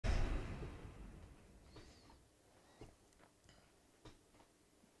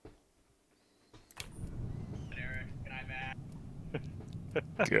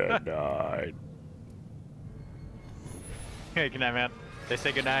Good night. Hey, good night, man. They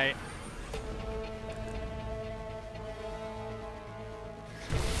say good night.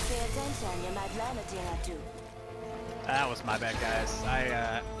 Pay attention, you might learn a thing or two. That was my bad, guys.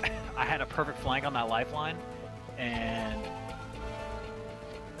 I had a perfect flank on that lifeline, and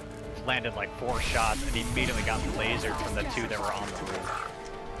landed like 4 shots, and immediately got lasered from the 2 that were on the roof.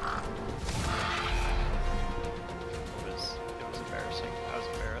 It was embarrassing. I was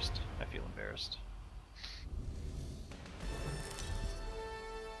embarrassed. I feel embarrassed.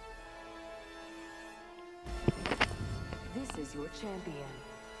 This is your champion.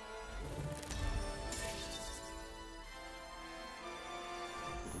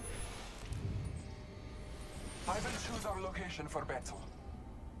 I will choose our location for battle.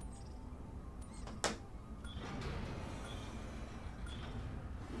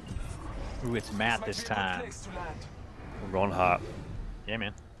 Ooh, it's Matt this time. We're going hot. Yeah,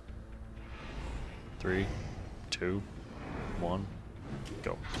 man. 3, 2, 1,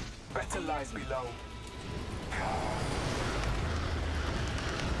 go. Battle lies below.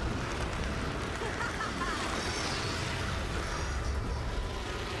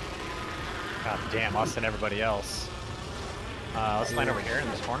 God damn, us and everybody else. Let's land over here in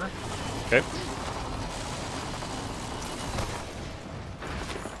this corner. Okay.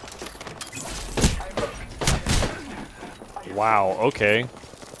 Wow, okay.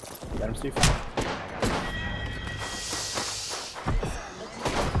 Let him see.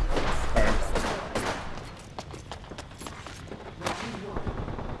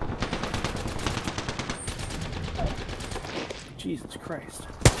 Jesus Christ.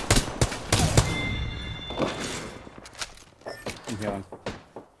 I'm healing.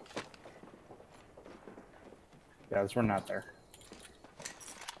 Yeah, let's run out there.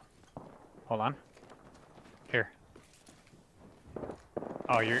 Hold on. Here.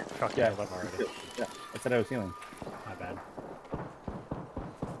 Oh, you're fucking Yeah. healed up already. Yeah, I said I was healing. My bad.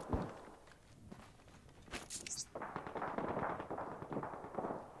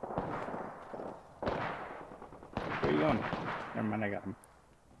 Where are you going? Never mind, I got him.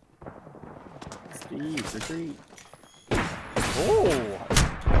 Steve, retreat. Oh!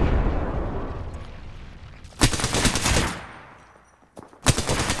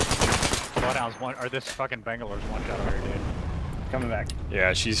 Bloodhound's one, or this fucking Bangalore's one shot over here, dude. Coming back.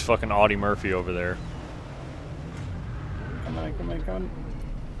 Yeah, she's fucking Audie Murphy over there. Come on, come on, come on.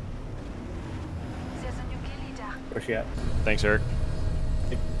 There's a new kill leader. Where's she at? Thanks, Eric.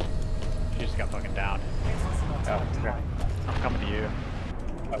 She just got fucking down. Oh, okay. I'm coming to you.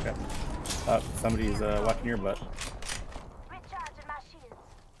 Okay. Somebody's watching your butt. Recharging my shields.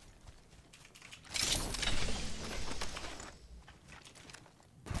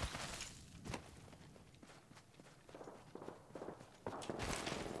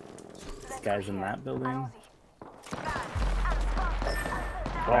 This guy's in that building.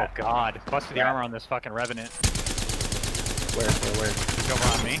 Oh god. Busted the armor on this fucking Revenant. Where? He's over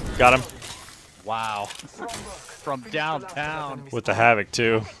on me. Got him. Wow. From downtown. With the Havoc,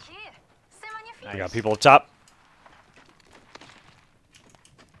 too. Nice. We got people up top.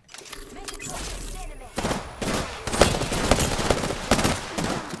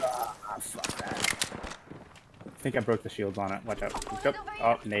 Ah, fuck that. I think I broke the shields on it. Watch out. Go.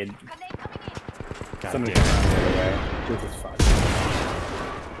 Oh, nade. God Somebody damn. come around the other way. This is fucked.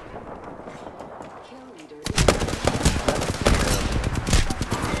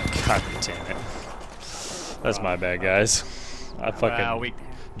 God damn it. That's my bad, guys. I fucking we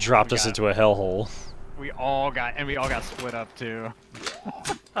dropped us got into a hellhole. We all got split up too.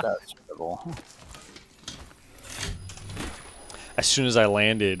 That's terrible. As soon as I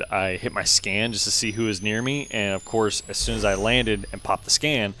landed, I hit my scan just to see who was near me, and of course, as soon as I landed and popped the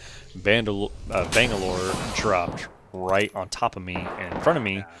scan, Bangalore dropped right on top of me and in front of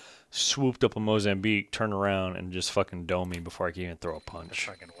me, swooped up a Mozambique, turned around, and just fucking domed me before I could even throw a punch.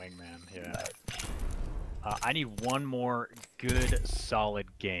 Fucking wingman, yeah. I need one more good, solid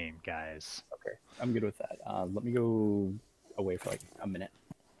game, guys. Okay, I'm good with that. Let me go away for like a minute.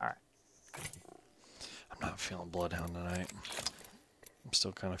 Alright. I'm not feeling Bloodhound tonight. I'm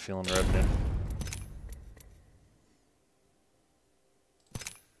still kind of feeling Revenant.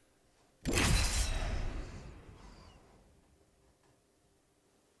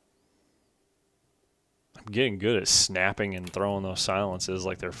 I'm getting good at snapping and throwing those silences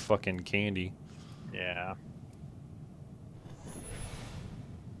like they're fucking candy. Yeah.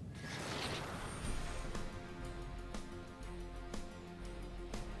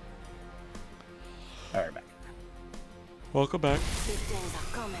 Alright, back. Welcome back. Big things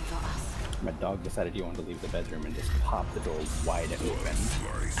are coming for us. My dog decided he wanted to leave the bedroom and just pop the door wide open.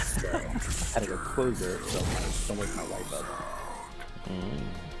 So I had to go close it so don't wake my wife up.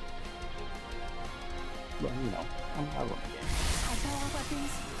 Well, you know, I run a game. High power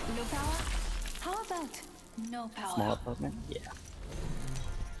weapons, low power? How about no power? Small apartment? Yeah.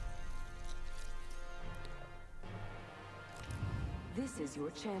 This is your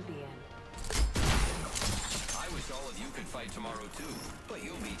champion. I wish all of you could fight tomorrow too, but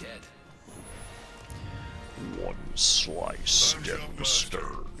you'll be dead. One slice gets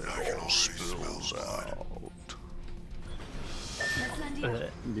stirred, it all spills out. Let's land here.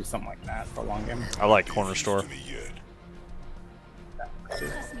 Do something like that for a long game. I like corner store. Trust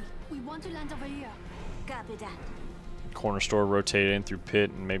me, we want to land over here. Copy that. Corner store, rotate in through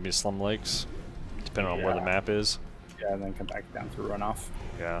pit and maybe slum lakes, depending on where the map is. Yeah, and then come back down through runoff.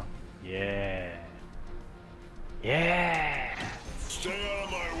 Yeah. Yeah. Yeah. Stay out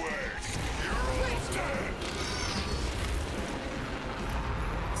of my way. You're all dead.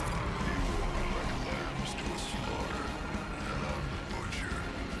 Lambs to a slaughter, and I'm a butcher.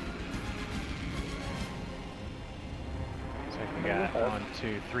 So we got 1,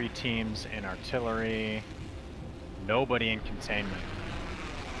 2, 3 teams in artillery. Nobody in containment.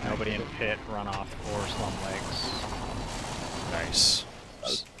 Nobody in pit, runoff, or slum lakes. Nice.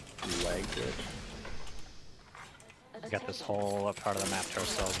 Leg good. We got this whole part of the map to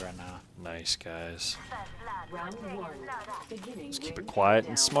ourselves right now. Nice, guys. Round 1. Beginning. Let's keep it quiet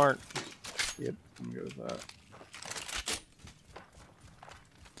and smart. Yep, I'm good with that.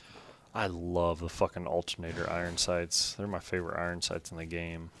 I love the fucking alternator iron sights. They're my favorite iron sights in the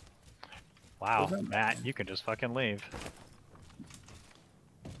game. Wow, Matt, you can just fucking leave.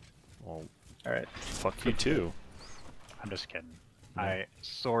 Well, Alright. fuck you too. I'm just kidding. I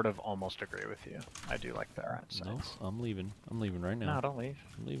sort of almost agree with you. I do like the iron No, sights. I'm leaving. I'm leaving right now. No, don't leave.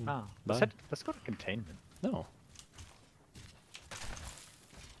 I'm leaving. No. Bye. Let's go to containment. No.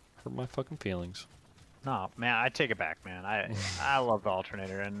 Hurt my fucking feelings. No, man, I take it back, man. I love the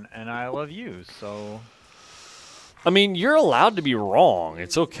alternator and I love you, so I mean, you're allowed to be wrong.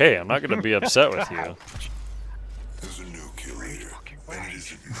 It's okay. I'm not going to be upset with you. There's a new kill leader, and it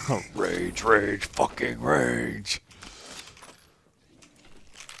isn't you. Rage, rage, fucking rage.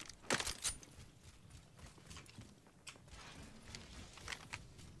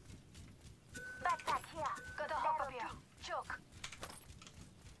 Backpack here. Gotta hop up here. Choke.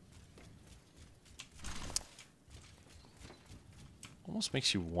 Almost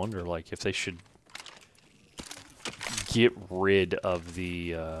makes you wonder, like, if they should get rid of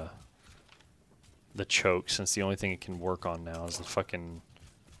the choke, since the only thing it can work on now is the fucking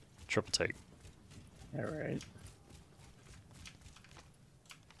triple take. Alright.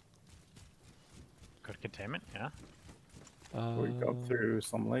 go to containment, yeah? We go up through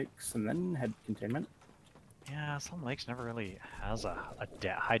some lakes and then head containment. Yeah, some lakes never really has a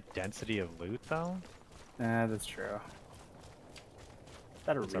high density of loot though. That's true. Is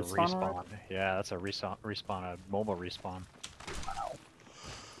that a It's a respawn? respawn. already? Yeah, that's a respawn, a mobile respawn.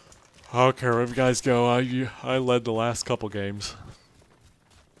 I don't care where you guys go. I led the last couple games.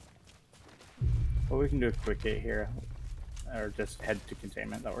 Well, we can do a quick gate here. Or just head to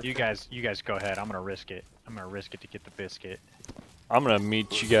containment. That works. You guys go ahead. I'm gonna risk it. I'm gonna risk it to get the biscuit. I'm gonna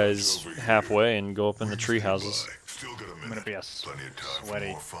meet you guys halfway and go up in the tree houses. Still got a minute. I'm gonna be a Plenty of time sweaty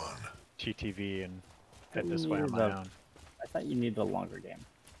for more fun. TTV and head this way on Use my a- own. I thought you needed a longer game.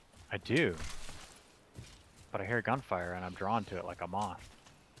 I do. But I hear gunfire and I'm drawn to it like a moth.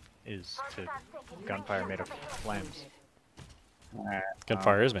 Is to gunfire made of flames. Alright.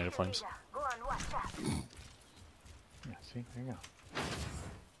 Gunfire is made of flames. Go and watch that. Yeah, see, there you go.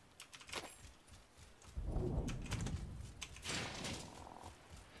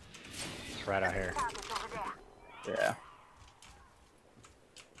 It's right out here. Target over there. Yeah.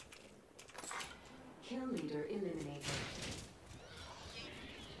 Kill leader eliminated.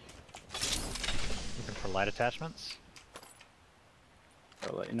 Looking for light attachments.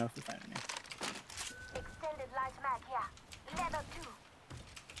 I'll let you know if you find any. Extended light mag here. Level 2.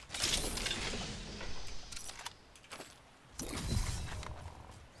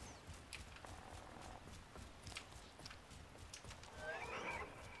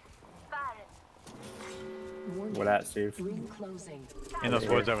 Firing. What at, Steve? Ring closing. In those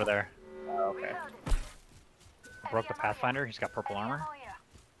woods over there. Oh, okay. Broke the Pathfinder. He's got purple armor.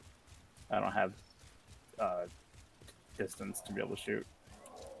 I don't have distance to be able to shoot.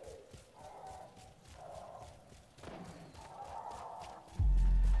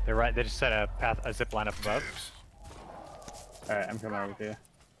 They're right. They just set a zip line up above. Alright, I'm coming over with you.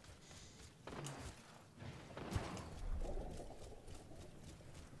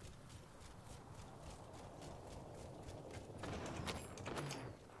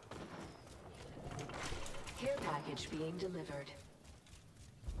 package being delivered.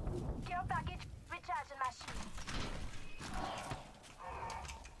 Care package, recharging machine.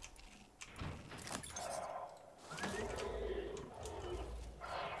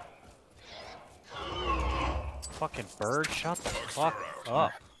 Fucking bird, shut the fuck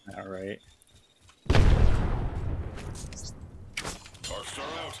up. All right. Arcstar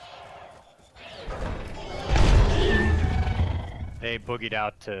out. They boogied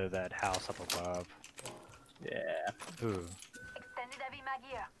out to that house up above. Yeah. Ooh. Extended heavy mag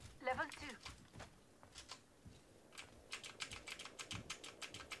here. Level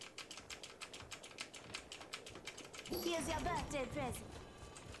 2. Here's your birthday present.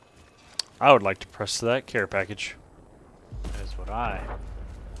 I would like to press that care package. That is what I.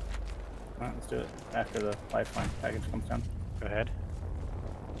 All right, let's do it after the lifeline package comes down. Go ahead.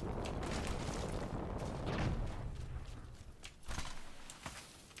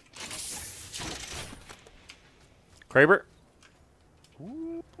 Kraber?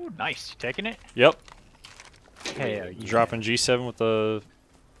 Ooh, nice. You taking it? Yep. Hell yeah. Dropping G7 with the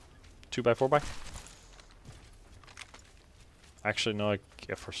 2x4x. Actually, no,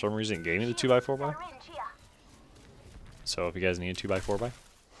 for some reason it gave me the 2x4x. Syringe here. So if you guys need a 2x4x.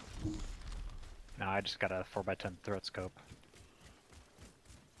 No, I just got a 4x10 throat scope.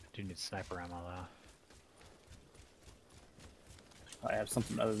 Do need sniper ammo though. I have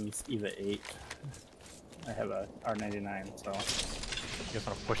something other than this EVA 8. I have a R99, so You guys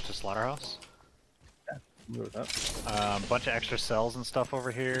want to push to slaughterhouse? move it up. Bunch of extra cells and stuff over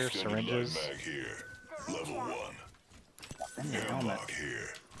here. Extended Syringes. light mag here. Level 1. And the helmet. Hemlock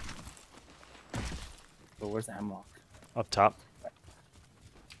here. But where's the hemlock? Up top.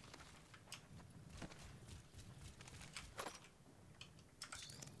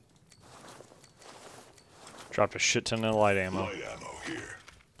 Dropped a shit ton of light ammo. Light ammo here.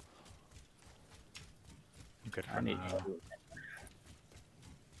 Good for I need. now.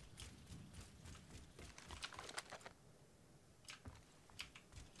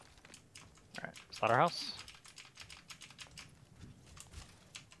 Alright, slaughterhouse.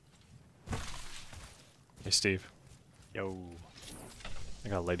 Hey, Steve. Yo. I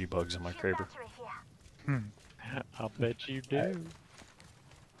got ladybugs in my Kraber. Battery here. I'll bet you do.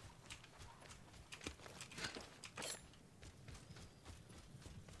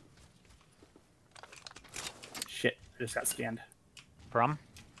 Shit, I just got scanned. From?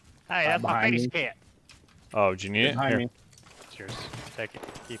 Hey, that's my behind face me. kit. Oh, did you need it? Behind Here. me. It's yours. Take it.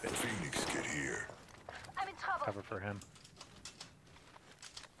 Keep it. Phoenix kit here. I'm in trouble. Cover for him.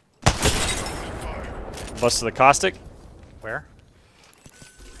 Busted the caustic. Where?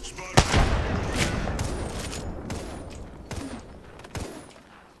 Spotted.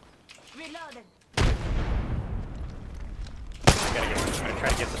 Reloading. I'm gonna try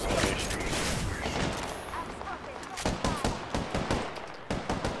to get this location.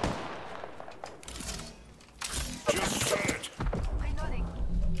 Just said it. Reloading.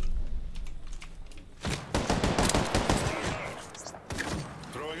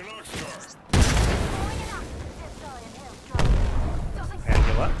 Throwing an Arcstar. Yeah,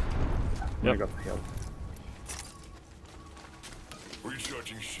 heal up. I'm gonna go for the hill.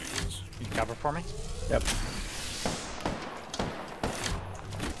 Recharging shields. You can cover for me? Yep.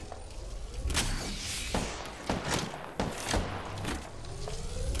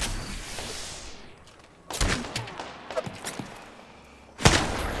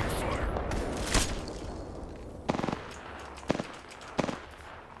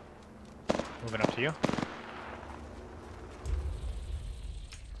 Moving up to you.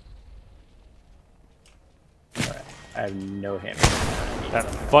 Alright. I have no hammer. That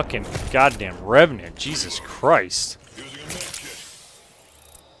fucking goddamn revenant. Jesus Christ. Using a med kit.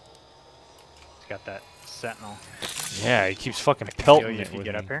 It's got that sentinel. Yeah, he keeps fucking Heal pelting you it if you with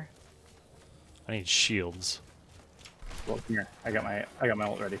get me. up here. I need shields. Well, come here. I got my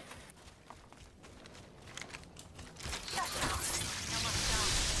ult ready.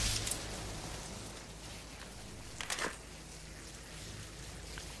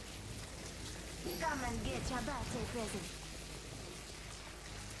 Come and get your birthday present.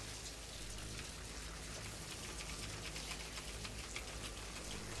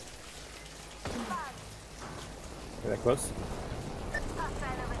 Are that close?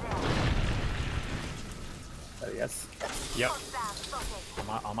 Hostile over there. Yes. Yep. Hostile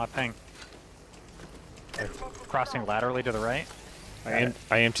spotted. On my ping. Okay, crossing laterally to the right. I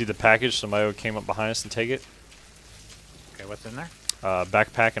emptied the package. Somebody came up behind us and take it. Okay, what's in there?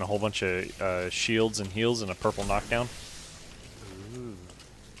 Backpack and a whole bunch of shields and heals and a purple knockdown. Ooh.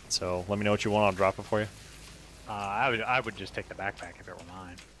 So let me know what you want. I'll drop it for you. I would just take the backpack if it were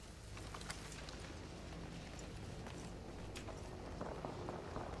mine.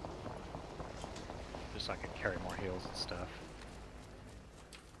 just so I can carry more heals and stuff.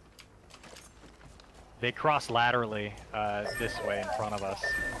 They cross laterally this way in front of us.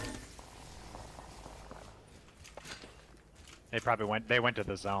 They probably went. They went to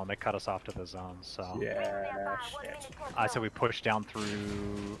the zone. They cut us off to the zone. So Yeah, shit. I said we push down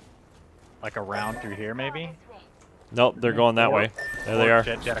through, like around through here maybe. Nope, they're going that way. There they are.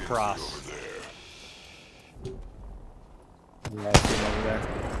 Jet across. Yeah, I see him over there.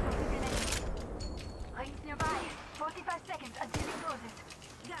 Rings nearby. 45 seconds until it closes.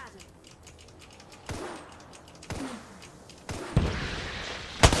 Got it.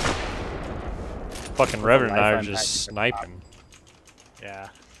 Fucking Revenant and I are Lifeline just pack. sniping. Yeah,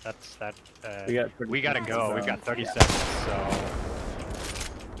 that's that. We We gotta go. zone. We've got 30 Yeah. seconds. So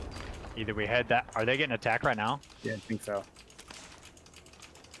either we head that. Are they getting attacked right now? Yeah, I think so.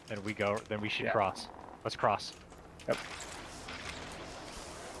 Then we go. Then we should Yeah. cross. Let's cross. Yep.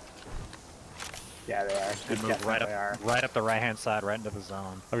 Yeah, they are. And They move definitely are. right up the right hand side, right into the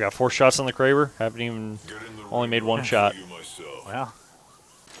zone. I've got 4 shots on the Kraber. Haven't even Get in the only made ring, 1 I'll shot. show you myself. Well,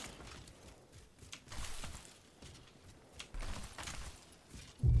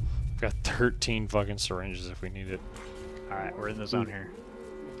 Got 13 fucking syringes if we need it. all right, we're in the zone here.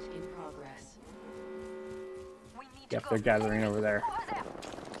 In progress. We need Yep, to they're go. gathering over there. Over there.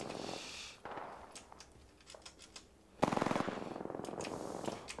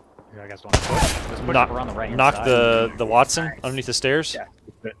 You guys want to push? Let's push Knock, around the right hand knock side. the Watson underneath the stairs. Yeah.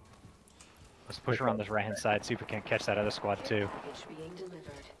 Let's push around this right hand side. See if we can't catch that other squad too. Package being delivered.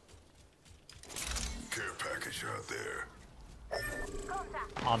 Care package out there.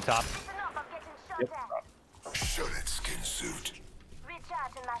 On top. Yep. Shut it, skin suit.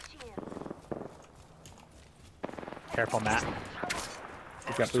 Careful, Matt.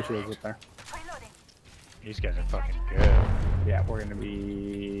 We've got blue shields up there. These guys are fucking good. Yeah, we're gonna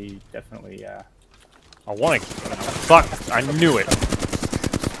be definitely. I want to. Fuck! I knew it.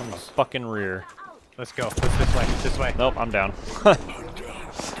 On the fucking rear. Let's go. Let's this way. This way. Nope, I'm down.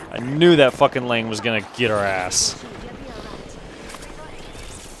 I knew that fucking lane was gonna get our ass.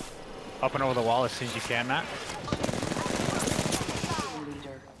 Up and over the wall as soon as you can, Matt.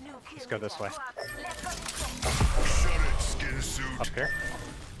 Let's go this way. Shut it, skin suit. Up here.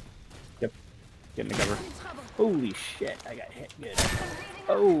 Yep. Get in the cover. Holy shit! I got hit good.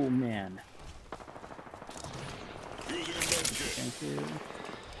 Oh man. Using a med kit. Thank you.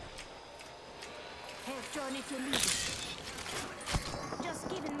 Just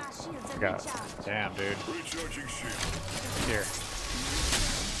giving my shields a Got it. recharge. Damn, dude. Recharging shield. Here.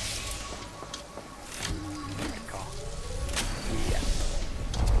 Good call.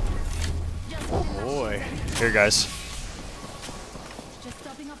 Oh boy. Here, guys. Just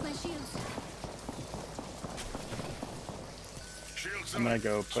topping up my shields. Shields I'm gonna up.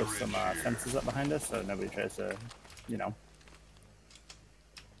 go put some Syringe here. fences up behind us so nobody tries to, you know.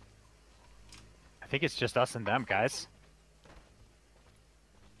 I think it's just us and them, guys.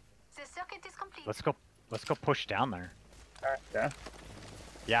 The circuit is complete. Let's go push down there. Alright, yeah.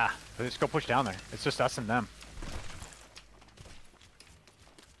 Yeah, let's go push down there. It's just us and them.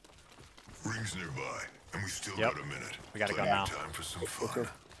 Rings nearby, and we still Yep. got a minute. We gotta go Plenty now. of time for some Let's go. fun.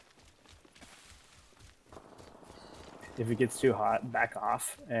 If it gets too hot, back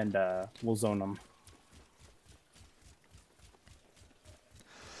off, and we'll zone them.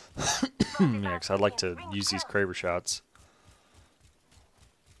 Yeah, 'cause I'd like to use these Kraber shots.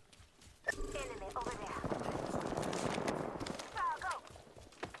 Enemy over there. Go.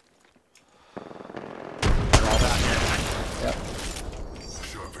 We're all down here. Yep.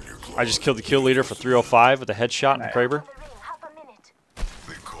 Sharpen your claws. I just killed the kill leader for 305 with a headshot in the Nice. Kraber. The ring, half a minute.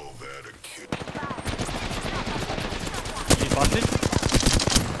 They call that a kid. You busted?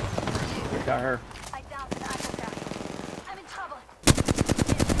 We got her. I downed the adversary. I'm in trouble.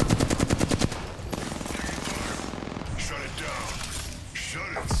 Shut it down. Shut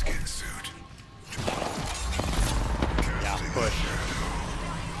it, skin suit. Yeah, push.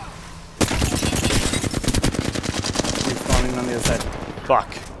 He's spawning on the other side. Fuck.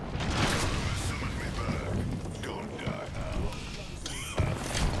 Summon me back. Don't die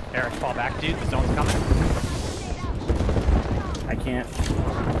now. Eric, fall back, dude. The zone's coming. I can't.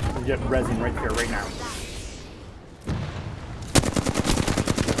 We get resin right here, right now.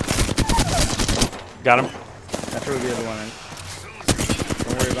 Got him. That's where the other one is.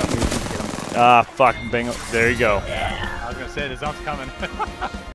 Don't worry about me. Get him. Ah, fuck. Bang. There you go. I was gonna say the zone's coming.